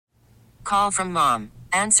Call from mom.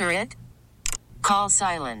 Answer it. Call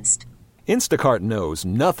silenced. Instacart knows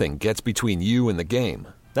nothing gets between you and the game.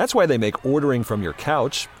 That's why they make ordering from your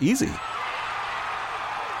couch easy.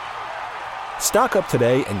 Stock up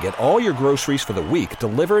today and get all your groceries for the week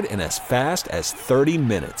delivered in as fast as 30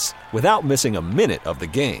 minutes without missing a minute of the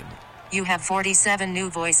game. You have 47 new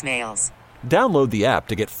voicemails. Download the app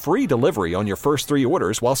to get free delivery on your first 3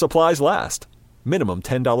 orders while supplies last. Minimum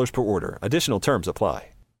 $10 per order. Additional terms apply.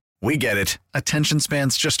 We get it. Attention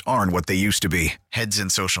spans just aren't what they used to be. Heads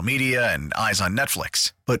in social media and eyes on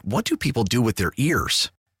Netflix. But what do people do with their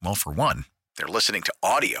ears? Well, for one, they're listening to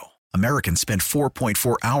audio. Americans spend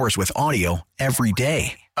 4.4 hours with audio every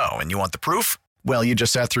day. Oh, and you want the proof? Well, you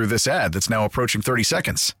just sat through this ad that's now approaching 30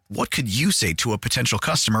 seconds. What could you say to a potential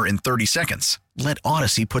customer in 30 seconds? Let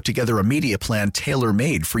Odyssey put together a media plan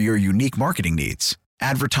tailor-made for your unique marketing needs.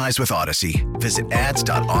 Advertise with Odyssey. Visit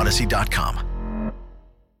ads.odyssey.com.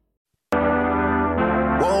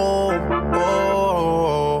 Whoa,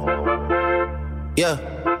 whoa, yeah.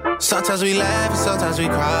 Sometimes we laugh and sometimes we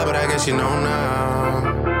cry, but I guess you know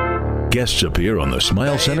now. Guests appear on the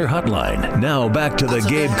Smile Center hotline. Now back to the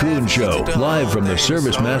Gabe Kuhn Show, live from the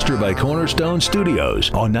Service Master by Cornerstone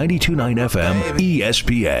Studios on 92.9 FM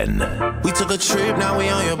ESPN. We took a trip, now we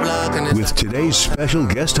on your block. And with today's special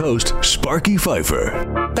guest host, Sparky Fifer.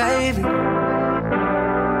 Baby,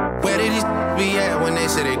 where did these be at when they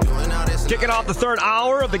said they doing all this? Kicking off the third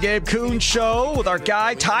hour of the Gabe Kuhn Show with our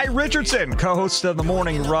guy, Tye Richardson, co-host of The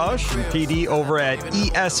Morning Rush, and PD over at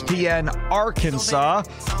ESPN Arkansas.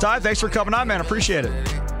 Tye, thanks for coming on, man. Appreciate it.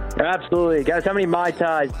 Absolutely. Guys, how many Mai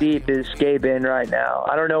Tais deep is Gabe in right now?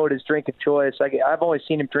 I don't know what his drink of choice. I've only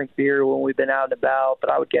seen him drink beer when we've been out and about, but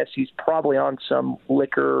I would guess he's probably on some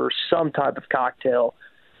liquor or some type of cocktail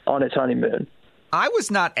on his honeymoon. I was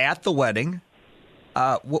not at the wedding.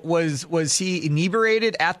 Was he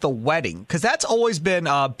inebriated at the wedding? Because that's always been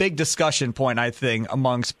a big discussion point, I think,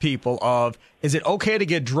 amongst people of, is it okay to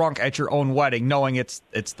get drunk at your own wedding knowing it's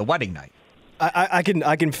the wedding night? I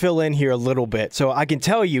can fill in here a little bit. So I can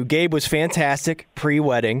tell you, Gabe was fantastic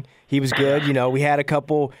pre-wedding. He was good. You know, we had a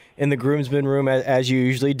couple in the groomsmen room as you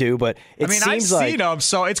usually do, but I've seen him,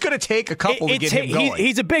 so it's going to take a couple to get him going.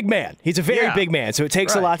 He's a big man. He's a very big man, so it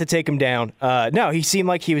takes a lot to take him down. No, he seemed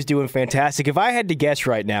like he was doing fantastic. If I had to guess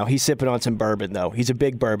right now, he's sipping on some bourbon, though. He's a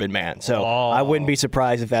big bourbon man, so I wouldn't be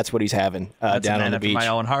surprised if that's what he's having down on the beach. My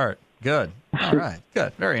own heart. Good. All right.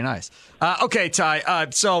 Good. Very nice. Okay, Tye.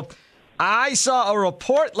 So I saw a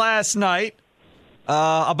report last night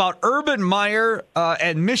about Urban Meyer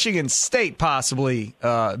and Michigan State possibly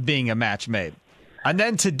being a match made. And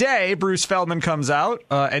then today, Bruce Feldman comes out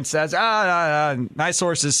and says, my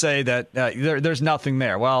sources say that there's nothing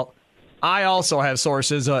there. Well, I also have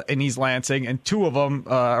sources in East Lansing, and two of them,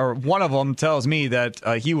 or one of them tells me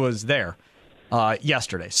that he was there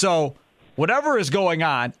yesterday. So whatever is going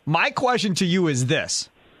on, my question to you is this.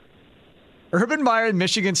 Urban Meyer and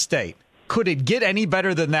Michigan State, could it get any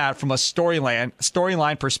better than that from a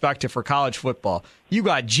storyline perspective for college football? You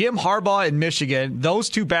got Jim Harbaugh in Michigan, those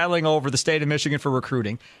two battling over the state of Michigan for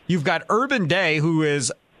recruiting. You've got Urban Day, who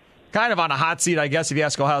is kind of on a hot seat, I guess, if you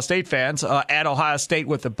ask Ohio State fans, at Ohio State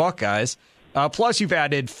with the Buckeyes. Plus, you've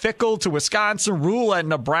added Fickle to Wisconsin, Rule at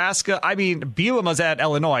Nebraska. I mean, Bielema's at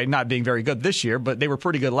Illinois, not being very good this year, but they were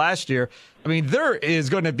pretty good last year. I mean, there is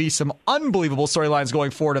going to be some unbelievable storylines going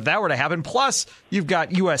forward if that were to happen. Plus, you've got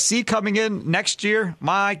USC coming in next year.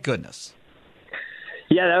 My goodness.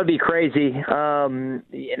 Yeah, that would be crazy. And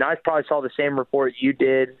I probably saw the same report you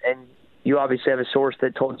did, and you obviously have a source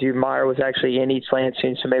that told you Meyer was actually in East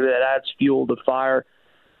Lansing, so maybe that adds fuel to fire.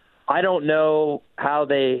 I don't know how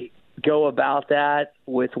they go about that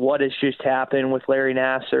with what has just happened with Larry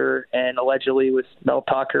Nassar and allegedly with Mel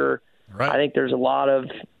Tucker. Right. I think there's a lot of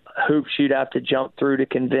hoops you'd have to jump through to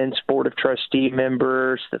convince Board of Trustee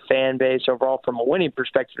members, the fan base overall. From a winning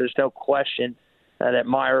perspective, there's no question that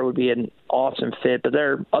Meyer would be an awesome fit. But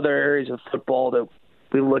there are other areas of football that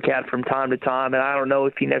we look at from time to time, and I don't know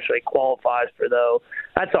if he necessarily qualifies for those.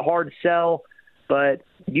 That's a hard sell, but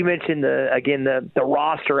you mentioned, the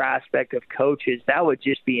roster aspect of coaches. That would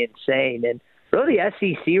just be insane. And really, the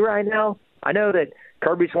SEC right now, I know that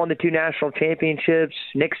Kirby's won the 2 national championships.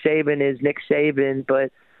 Nick Saban is Nick Saban,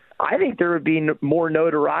 but I think there would be more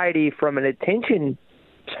notoriety from an attention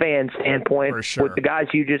span standpoint with the guys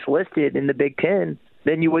you just listed in the Big Ten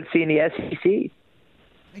than you would see in the SEC. I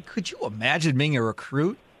mean, could you imagine being a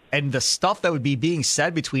recruit and the stuff that would be being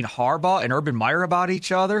said between Harbaugh and Urban Meyer about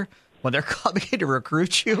each other? when they're coming in to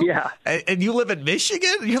recruit you. Yeah. And you live in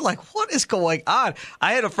Michigan? You're like, what is going on?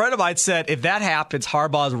 I had a friend of mine said, if that happens,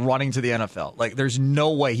 Harbaugh's running to the NFL. Like, there's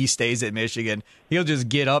no way he stays at Michigan. He'll just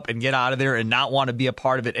get up and get out of there and not want to be a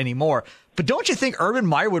part of it anymore. But don't you think Urban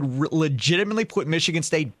Meyer would legitimately put Michigan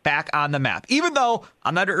State back on the map? Even though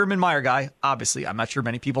I'm not an Urban Meyer guy, obviously, I'm not sure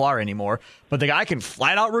many people are anymore. But the guy can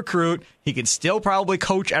flat out recruit. He can still probably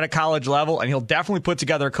coach at a college level, and he'll definitely put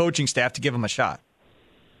together a coaching staff to give him a shot.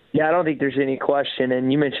 Yeah, I don't think there's any question.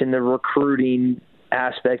 And you mentioned the recruiting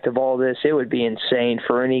aspect of all this. It would be insane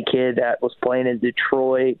for any kid that was playing in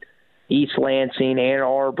Detroit, East Lansing, Ann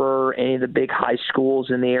Arbor, any of the big high schools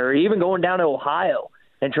in the area, even going down to Ohio.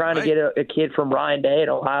 And trying to get a kid from Ryan Day at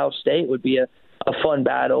Ohio State would be a fun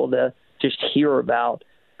battle to just hear about.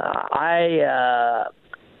 I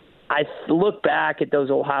look back at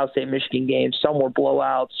those Ohio State-Michigan games. Some were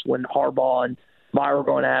blowouts when Harbaugh and Meyer were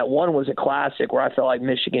going at it. One was a classic where I felt like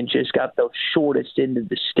Michigan just got the shortest end of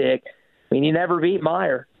the stick. I mean, he never beat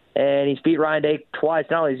Meyer, and he's beat Ryan Day twice.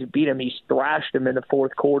 Not only has he beat him, he's thrashed him in the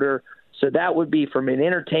fourth quarter. So that would be, from an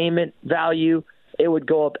entertainment value, it would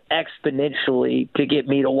go up exponentially to get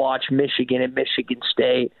me to watch Michigan and Michigan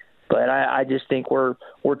State. But I just think we're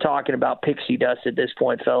talking about pixie dust at this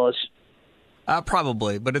point, fellas.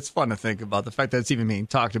 Probably, but it's fun to think about the fact that it's even being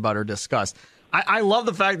talked about or discussed. I love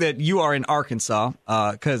the fact that you are in Arkansas,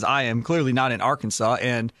 because I am clearly not in Arkansas,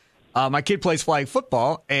 and my kid plays flag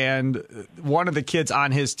football, and one of the kids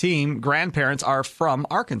on his team, grandparents are from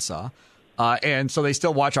Arkansas. And so they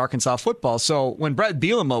still watch Arkansas football. So when Brett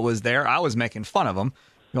Bielema was there, I was making fun of him,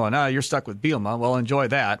 going, you're stuck with Bielema. Well, enjoy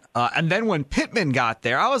that. And then when Pittman got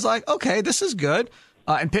there, I was like, okay, this is good.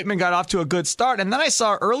 And Pittman got off to a good start. And then I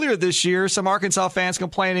saw earlier this year some Arkansas fans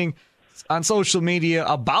complaining on social media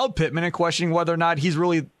about Pittman and questioning whether or not he's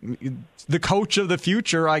really the coach of the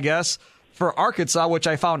future, I guess, for Arkansas, which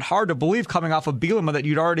I found hard to believe coming off of Bielema that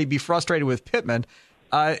you'd already be frustrated with Pittman.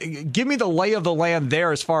 Give me the lay of the land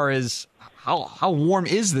there as far as how warm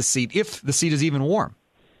is the seat, if the seat is even warm.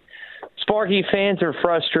 Sparky fans are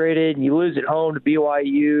frustrated. You lose at home to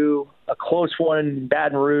BYU, a close one in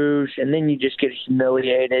Baton Rouge, and then you just get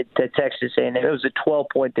humiliated to Texas A&M. It was a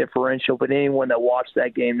 12-point differential, but anyone that watched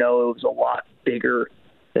that game know it was a lot bigger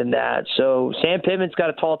than that. So Sam Pittman's got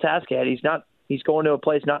a tall task ahead. He's going to a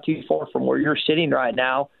place not too far from where you're sitting right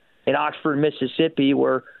now in Oxford, Mississippi,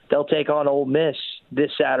 where they'll take on Ole Miss this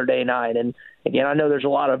Saturday night. And again, I know there's a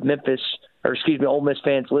lot of Ole Miss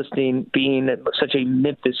fans listening, being such a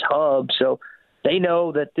Memphis hub. So they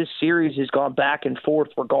know that this series has gone back and forth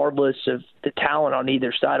regardless of the talent on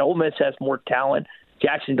either side. Ole Miss has more talent.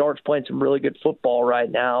 Jackson Dart's playing some really good football right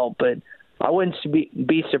now, but I wouldn't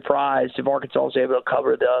be surprised if Arkansas is able to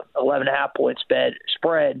cover the 11.5-point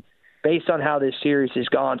spread based on how this series has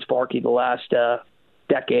gone, Sparky, the last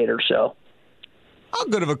decade or so. How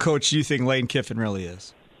good of a coach do you think Lane Kiffin really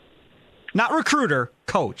is? Not recruiter,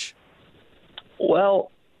 coach. Well,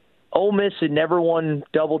 Ole Miss had never won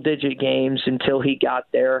double-digit games until he got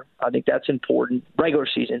there. I think that's important. Regular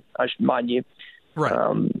season, I should mind you.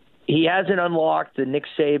 Right. He hasn't unlocked the Nick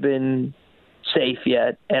Saban safe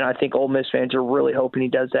yet, and I think Ole Miss fans are really hoping he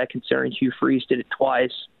does that, considering Hugh Freeze did it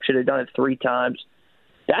twice, should have done it 3 times.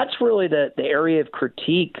 That's really the area of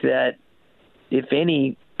critique that, if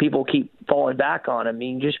any, people keep falling back on him. I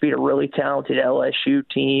mean, just beat a really talented LSU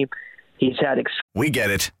team. He's had We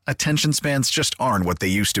get it. Attention spans just aren't what they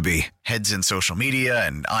used to be. Heads in social media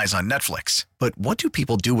and eyes on Netflix. But what do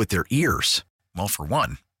people do with their ears? Well, for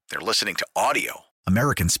one, they're listening to audio.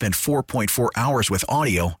 Americans spend 4.4 hours with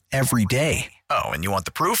audio every day. Oh, and you want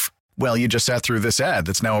the proof? Well, you just sat through this ad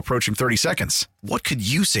that's now approaching 30 seconds. What could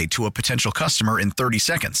you say to a potential customer in 30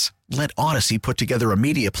 seconds? Let Odyssey put together a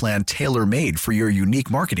media plan tailor-made for your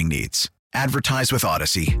unique marketing needs. Advertise with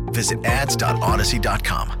Odyssey. Visit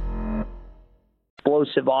ads.odyssey.com.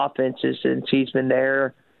 Explosive offenses since he's been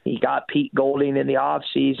there. He got Pete Golding in the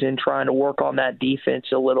offseason trying to work on that defense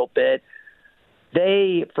a little bit.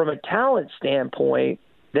 They, from a talent standpoint,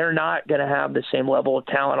 they're not going to have the same level of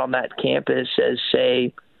talent on that campus as,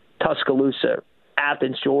 say, Tuscaloosa,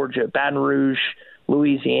 Athens, Georgia, Baton Rouge,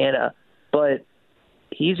 Louisiana. But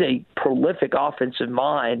he's a prolific offensive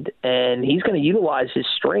mind, and he's going to utilize his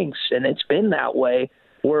strengths, and it's been that way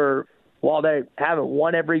where while they haven't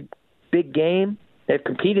won every big game, they've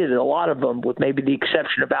competed in a lot of them, with maybe the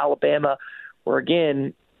exception of Alabama, where,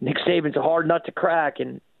 again, Nick Saban's a hard nut to crack,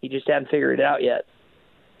 and he just hasn't figured it out yet.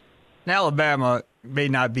 Now, Alabama may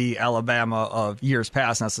not be Alabama of years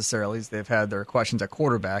past necessarily. They've had their questions at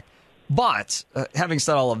quarterback. But having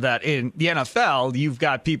said all of that, in the NFL, you've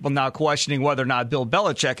got people now questioning whether or not Bill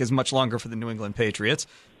Belichick is much longer for the New England Patriots.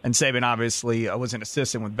 And Saban obviously was an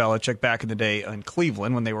assistant with Belichick back in the day in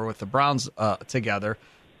Cleveland when they were with the Browns together.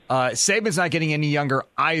 Saban's not getting any younger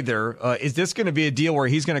either. Is this going to be a deal where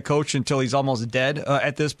he's going to coach until he's almost dead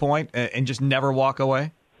at this point and just never walk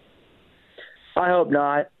away? I hope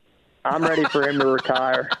not. I'm ready for him to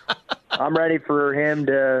retire. I'm ready for him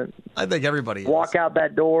to I think everybody walk out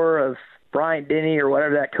that door of Bryant-Denny or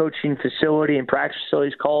whatever that coaching facility and practice facility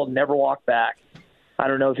is called and never walk back. I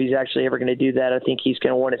don't know if he's actually ever going to do that. I think he's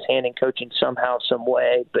going to want his hand in coaching somehow, some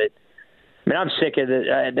way. But, I mean, I'm sick of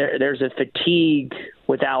it. There's a fatigue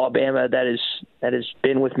with Alabama that has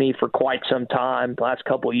been with me for quite some time, the last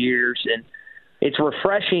couple of years. And it's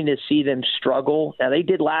refreshing to see them struggle. Now, they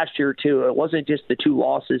did last year, too. It wasn't just the 2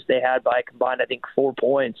 losses they had by combined, I think, 4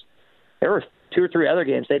 points. There were 2 or 3 other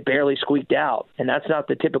games they barely squeaked out, and that's not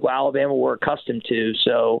the typical Alabama we're accustomed to.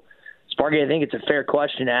 So, Sparky, I think it's a fair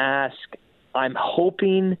question to ask. I'm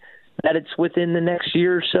hoping that it's within the next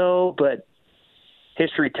year or so, but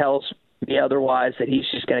history tells me otherwise, that he's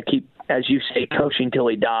just going to keep, as you say, coaching till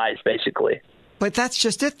he dies, basically. But that's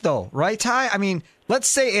just it, though, right, Ty? I mean, let's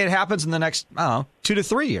say it happens in the next, 2 to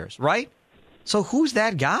 3 years, right? So who's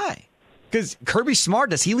that guy? Because Kirby Smart,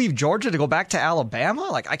 does he leave Georgia to go back to Alabama?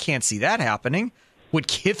 Like, I can't see that happening. Would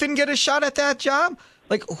Kiffin get a shot at that job?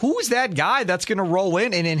 Like, who's that guy that's going to roll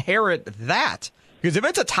in and inherit that? Because if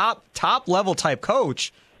it's a top level type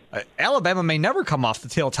coach, Alabama may never come off the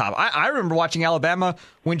tailtop. I remember watching Alabama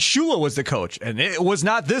when Shula was the coach, and it was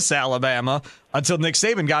not this Alabama until Nick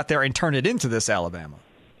Saban got there and turned it into this Alabama.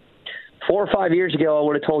 4 or 5 years ago, I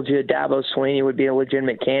would have told you Dabo Swinney would be a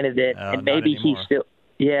legitimate candidate, and maybe he's still.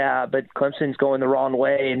 Yeah, but Clemson's going the wrong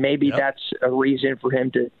way, and maybe that's a reason for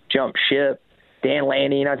him to jump ship. Dan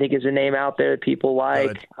Lanning, I think, is a name out there that people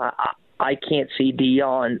like. I can't see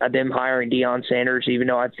them hiring Deion Sanders, even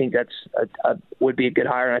though I think that's would be a good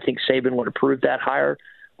hire, and I think Saban would approve that hire.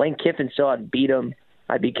 Lane Kiffin still hadn't beat him.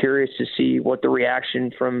 I'd be curious to see what the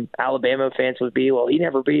reaction from Alabama fans would be. Well, he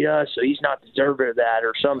never beat us, so he's not deserving of that,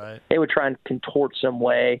 or some. Right. They would try and contort some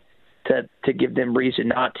way to give them reason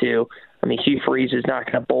not to. I mean, Hugh Freeze is not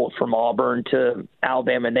going to bolt from Auburn to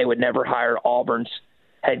Alabama, and they would never hire Auburn's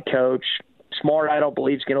head coach. Smart, I don't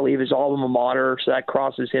believe, is going to leave his alma mater, so that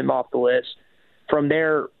crosses him off the list. From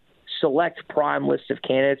their select prime list of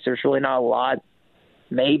candidates, there's really not a lot.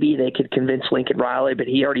 Maybe they could convince Lincoln Riley, but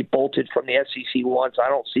he already bolted from the SEC once. I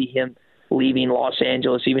don't see him leaving Los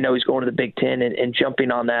Angeles, even though he's going to the Big Ten and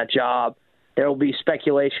jumping on that job. There will be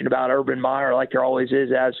speculation about Urban Meyer, like there always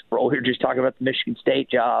is, as we were just talking about the Michigan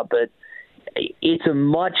State job. But it's a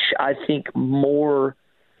much, I think,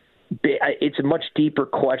 it's a much deeper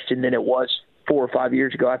question than it was 4 or 5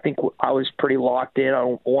 years ago. I think I was pretty locked in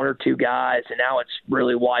on 1 or 2 guys, and now it's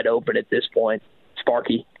really wide open at this point.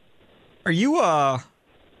 Sparky, are you a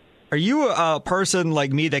person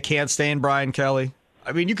like me that can't stand Brian Kelly?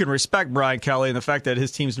 I mean, you can respect Brian Kelly and the fact that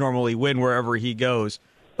his teams normally win wherever he goes,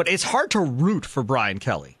 but it's hard to root for Brian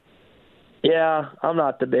Kelly. Yeah, I'm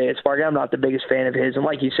not the biggest fan of his. And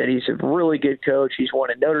like you said, he's a really good coach. He's won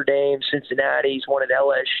at Notre Dame, Cincinnati. He's won at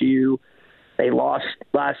LSU. They lost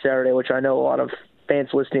last Saturday, which I know a lot of fans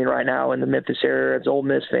listening right now in the Memphis area, as Ole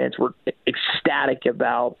Miss fans, were ecstatic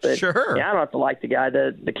about. But sure. Yeah, I don't have to like the guy.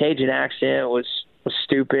 The Cajun accent was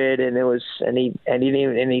stupid, and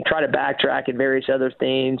he tried to backtrack and various other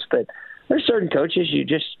things. But there's certain coaches you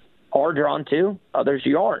just are drawn to, others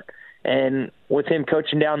you aren't. And with him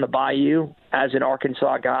coaching down the bayou as an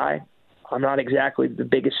Arkansas guy, I'm not exactly the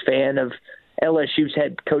biggest fan of LSU's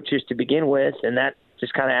head coaches to begin with, and that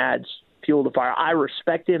just kind of adds fuel to the fire. I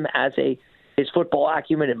respect him as his football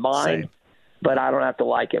acumen in mind, but I don't have to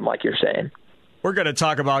like him like you're saying. We're going to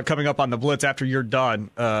talk about, coming up on the Blitz after you're done,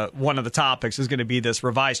 one of the topics is going to be this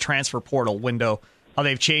revised transfer portal window, how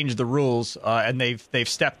they've changed the rules, and they've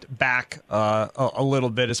stepped back a little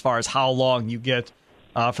bit as far as how long you get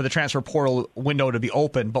for the transfer portal window to be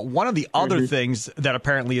open. But one of the other things that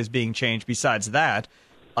apparently is being changed besides that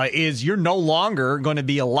is you're no longer going to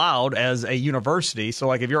be allowed as a university. So,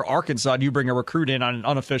 like, if you're Arkansas and you bring a recruit in on an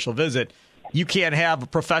unofficial visit, you can't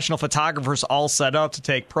have professional photographers all set up to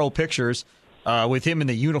take pro pictures with him in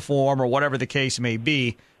the uniform or whatever the case may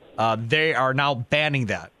be. They are now banning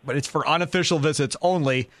that. But it's for unofficial visits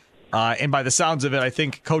only. And by the sounds of it, I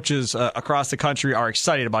think coaches across the country are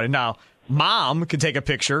excited about it. Now, Mom can take a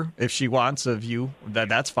picture if she wants of you.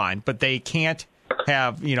 That's fine. But they can't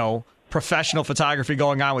have, professional photography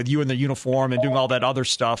going on with you in the uniform and doing all that other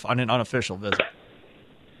stuff on an unofficial visit.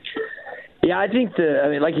 Yeah, I think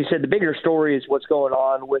like you said, the bigger story is what's going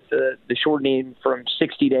on with the shortening from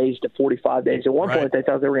 60 days to 45 days. At one point, they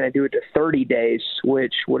thought they were going to do it to 30 days,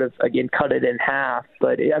 which would have, again, cut it in half.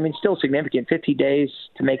 But, I mean, still significant. 50 days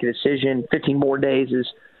to make a decision, 15 more days is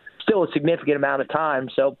still a significant amount of time.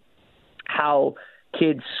 So how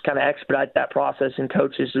kids kind of expedite that process and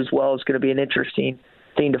coaches as well is going to be an interesting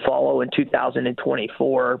thing to follow in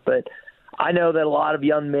 2024. But I know that a lot of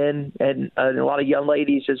young men and a lot of young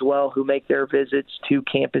ladies as well who make their visits to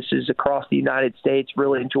campuses across the United States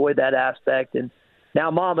really enjoy that aspect. And now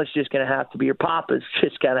mama's just going to have to be, or papa's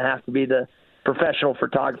just going to have to be the professional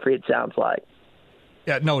photography, it sounds like.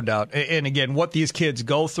 Yeah, no doubt. And again, what these kids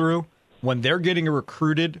go through when they're getting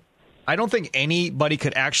recruited, I don't think anybody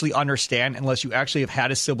could actually understand unless you actually have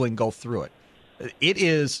had a sibling go through it. It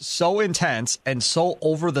is so intense and so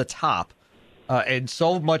over the top. And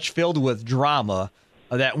so much filled with drama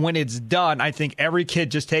that when it's done, I think every kid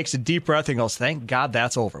just takes a deep breath and goes, thank God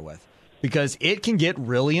that's over with. Because it can get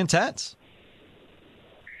really intense.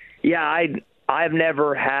 Yeah, I've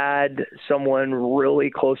never had someone really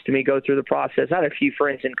close to me go through the process. I had a few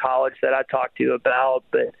friends in college that I talked to about,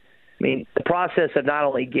 but I mean, the process of not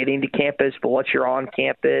only getting to campus, but once you're on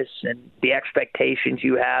campus and the expectations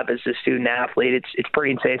you have as a student athlete, it's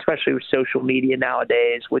pretty insane, especially with social media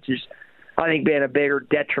nowadays, which is, I think, being a bigger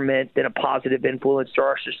detriment than a positive influence to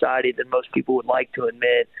our society than most people would like to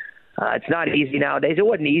admit. It's not easy nowadays. It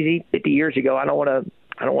wasn't easy 50 years ago. I don't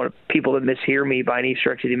want people to mishear me by any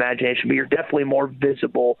stretch of the imagination, but you're definitely more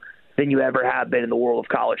visible than you ever have been in the world of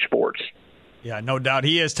college sports. Yeah, no doubt.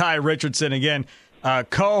 He is Tye Richardson again,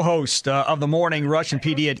 co-host of the Morning Rush and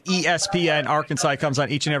PD at ESPN Arkansas. He comes on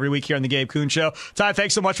each and every week here on the Gabe Kuhn Show. Tye,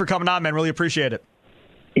 thanks so much for coming on, man. Really appreciate it.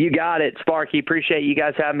 You got it, Sparky. Appreciate you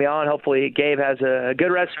guys having me on. Hopefully Gabe has a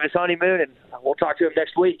good rest of his honeymoon, and we'll talk to him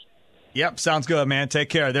next week. Yep, sounds good, man. Take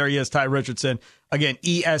care. There he is, Tye Richardson. Again,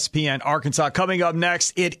 ESPN Arkansas. Coming up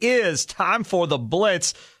next, it is time for the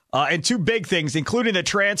Blitz, and two big things, including the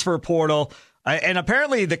transfer portal. And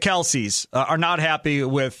apparently the Kelseys are not happy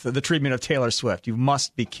with the treatment of Taylor Swift. You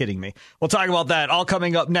must be kidding me. We'll talk about that all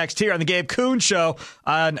coming up next here on the Gabe Kuhn Show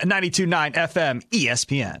on 92.9 FM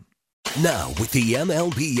ESPN. Now, with the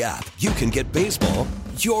MLB app, you can get baseball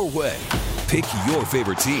your way. Pick your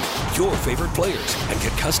favorite team, your favorite players, and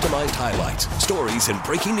get customized highlights, stories, and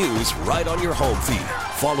breaking news right on your home feed.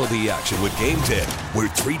 Follow the action with Game 10, where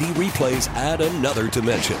 3D replays add another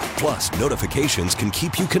dimension. Plus, notifications can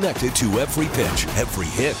keep you connected to every pitch, every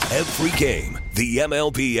hit, every game. The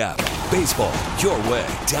MLB app. Baseball your way.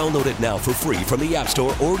 Download it now for free from the App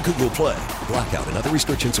Store or Google Play. Blackout and other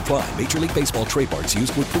restrictions apply. Major League Baseball trademarks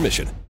used with permission.